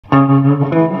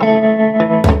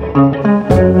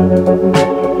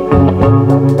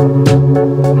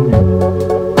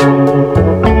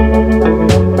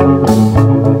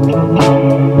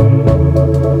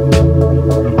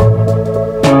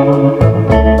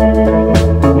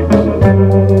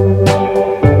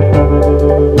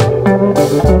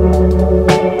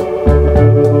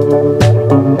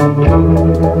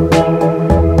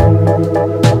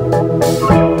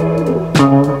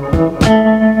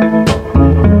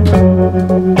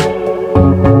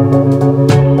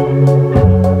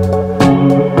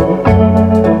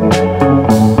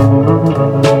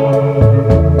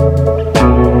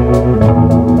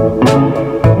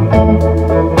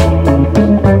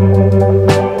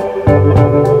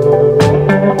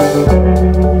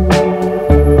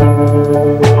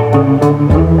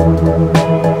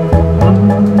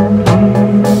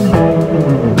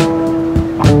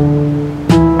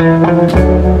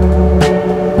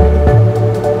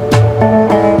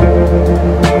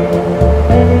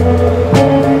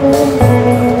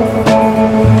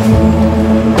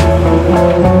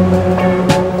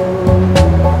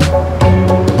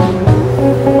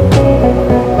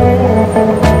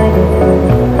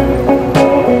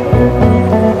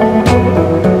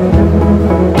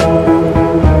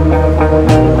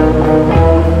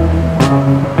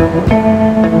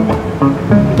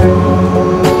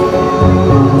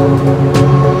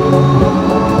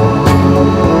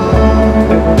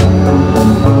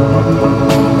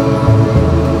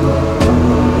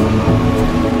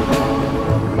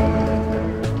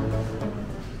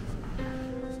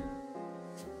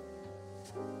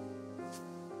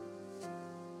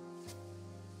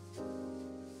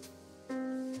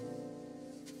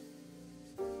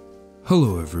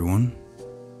Hello everyone,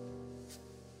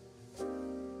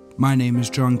 my name is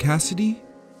John Cassity,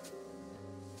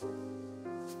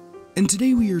 and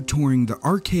today we are touring the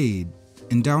arcade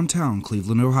in downtown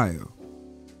Cleveland, Ohio.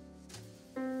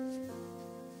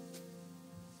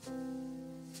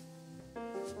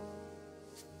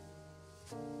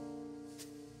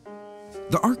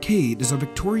 The arcade is a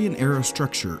Victorian-era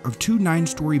structure of two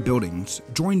 9-story buildings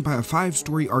joined by a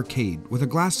 5-story arcade with a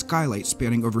glass skylight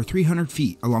spanning over 300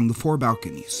 feet along the 4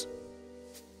 balconies.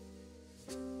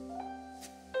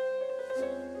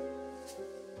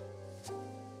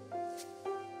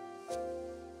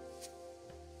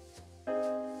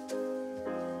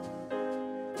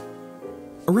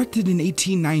 Erected in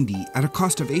 1890 at a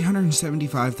cost of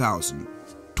 $875,000,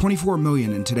 $24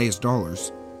 million in today's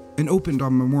dollars, and opened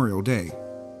on Memorial Day,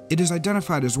 it is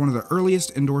identified as one of the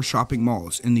earliest indoor shopping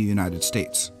malls in the United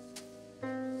States.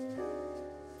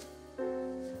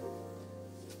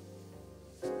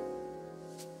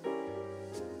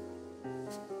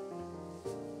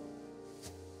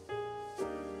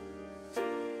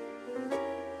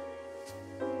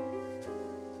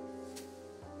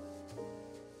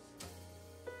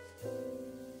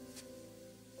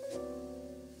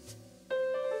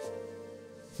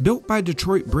 Built by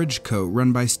Detroit Bridge Co.,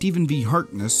 run by Stephen V.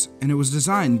 Harkness, and it was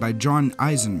designed by John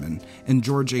Eisenman and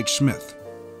George H. Smith.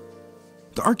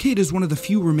 The arcade is one of the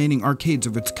few remaining arcades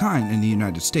of its kind in the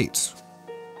United States.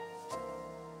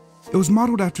 It was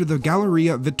modeled after the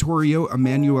Galleria Vittorio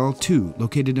Emanuele II,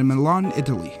 located in Milan,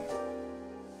 Italy.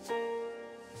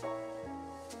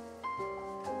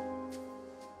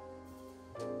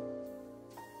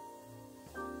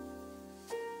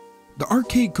 The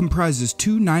arcade comprises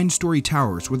two 9-story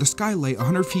towers with a skylight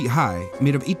 100 feet high,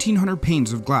 made of 1,800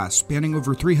 panes of glass spanning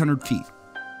over 300 feet.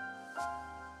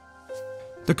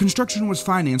 The construction was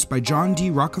financed by John D.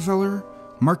 Rockefeller,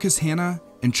 Marcus Hanna,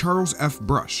 and Charles F.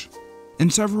 Brush,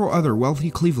 and several other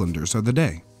wealthy Clevelanders of the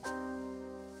day.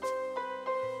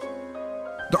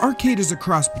 The arcade is a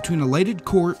cross between a lighted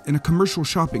court and a commercial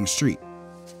shopping street.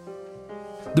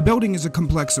 The building is a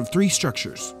complex of 3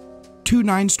 structures. 2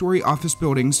 9-story office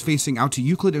buildings facing out to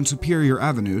Euclid and Superior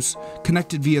Avenues,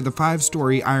 connected via the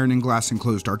 5-story iron and glass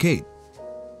enclosed arcade.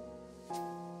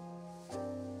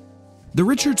 The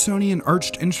Richardsonian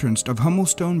arched entrance of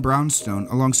Hummelstone Brownstone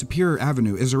along Superior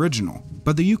Avenue is original,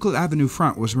 but the Euclid Avenue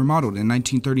front was remodeled in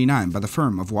 1939 by the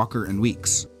firm of Walker and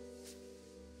Weeks.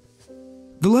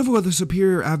 The level of the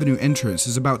Superior Avenue entrance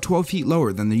is about 12 feet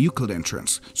lower than the Euclid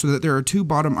entrance, so that there are 2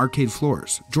 bottom arcade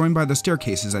floors, joined by the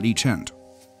staircases at each end.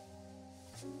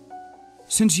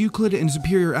 Since Euclid and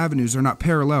Superior Avenues are not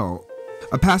parallel,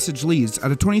 a passage leads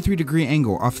at a 23-degree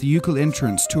angle off the Euclid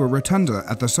entrance to a rotunda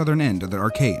at the southern end of the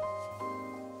arcade.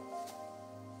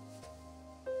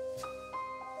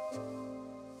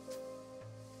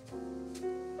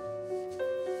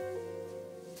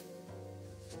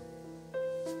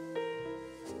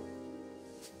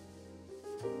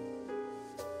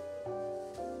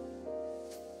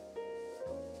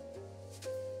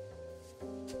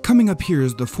 Coming up here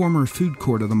is the former food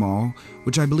court of the mall,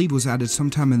 which I believe was added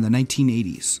sometime in the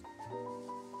 1980s.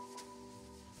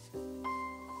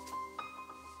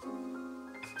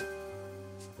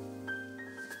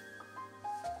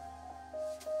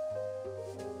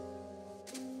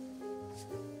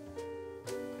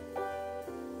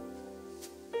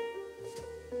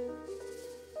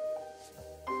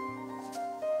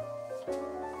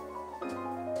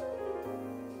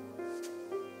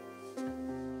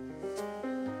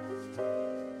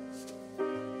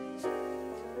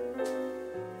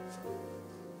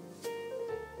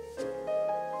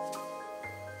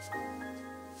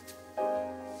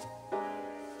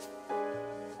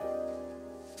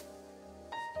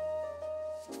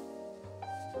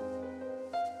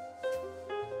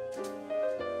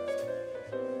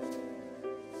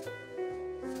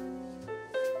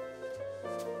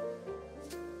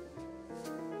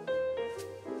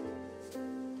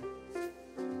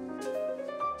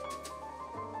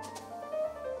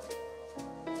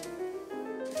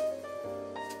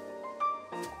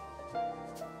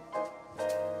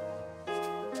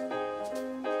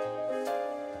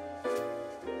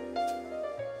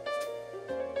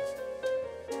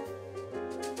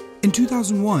 In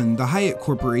 2001, the Hyatt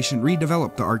Corporation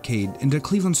redeveloped the arcade into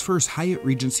Cleveland's first Hyatt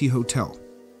Regency Hotel.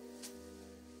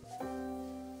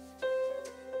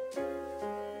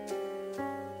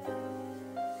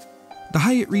 The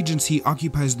Hyatt Regency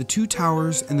occupies the 2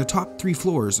 towers and the top 3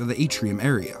 floors of the atrium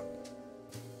area.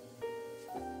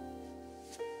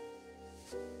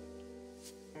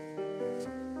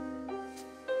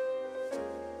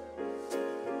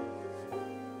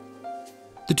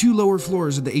 The 2 lower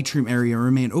floors of the atrium area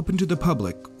remain open to the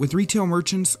public, with retail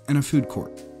merchants and a food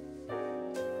court.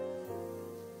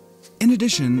 In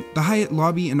addition, the Hyatt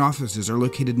lobby and offices are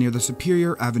located near the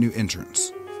Superior Avenue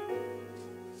entrance.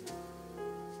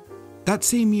 That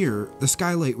same year, the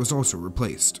skylight was also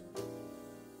replaced.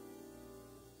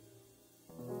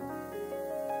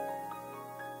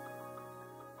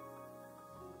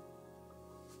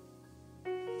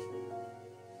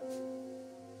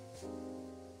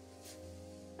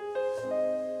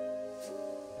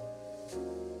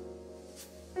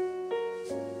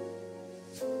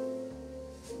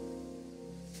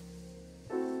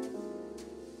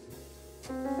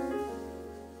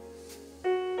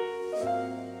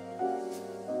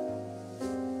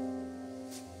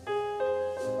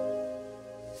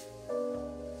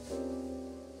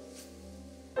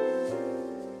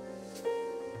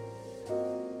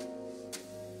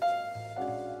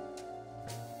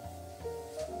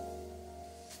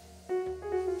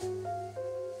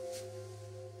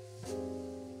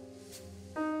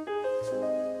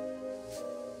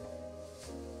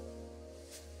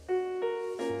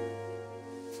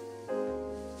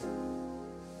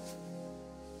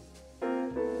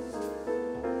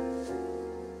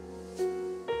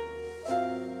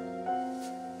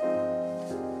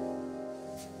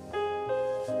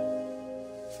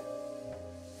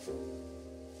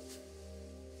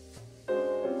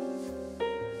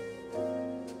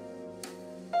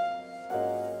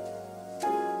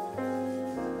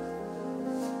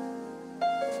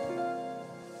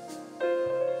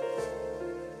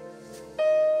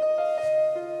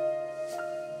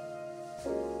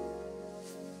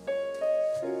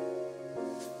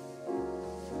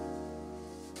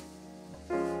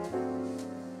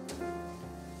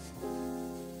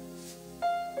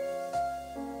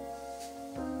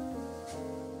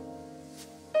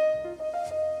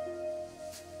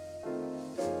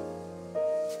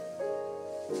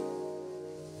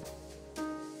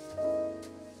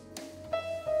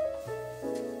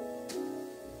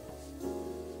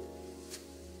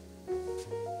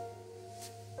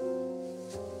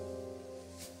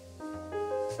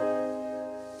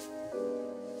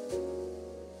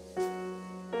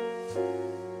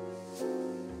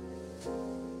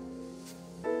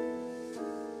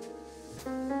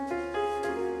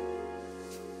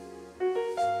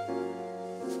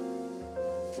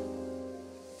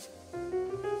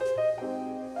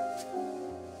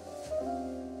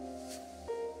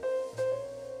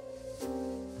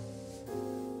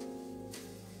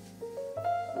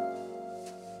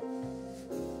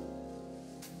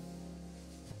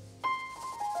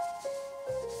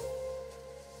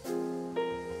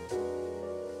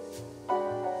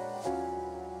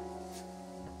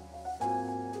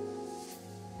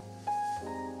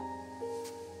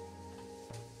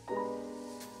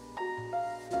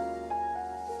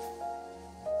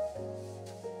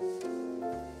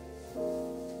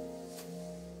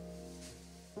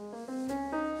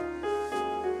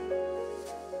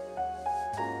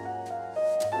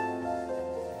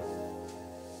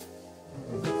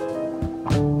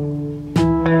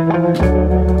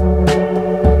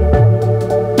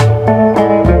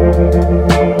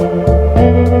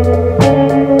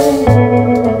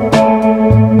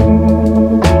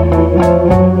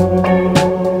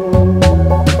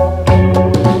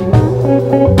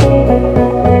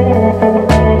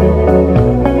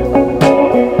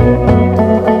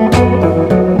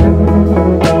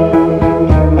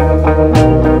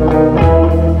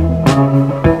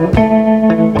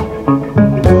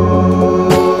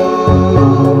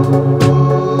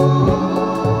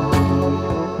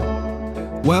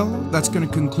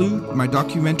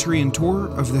 documentary and tour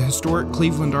of the historic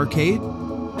Cleveland Arcade.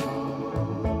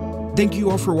 Thank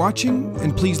you all for watching,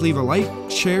 and please leave a like,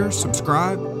 share,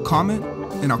 subscribe, comment,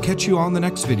 and I'll catch you all in the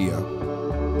next video.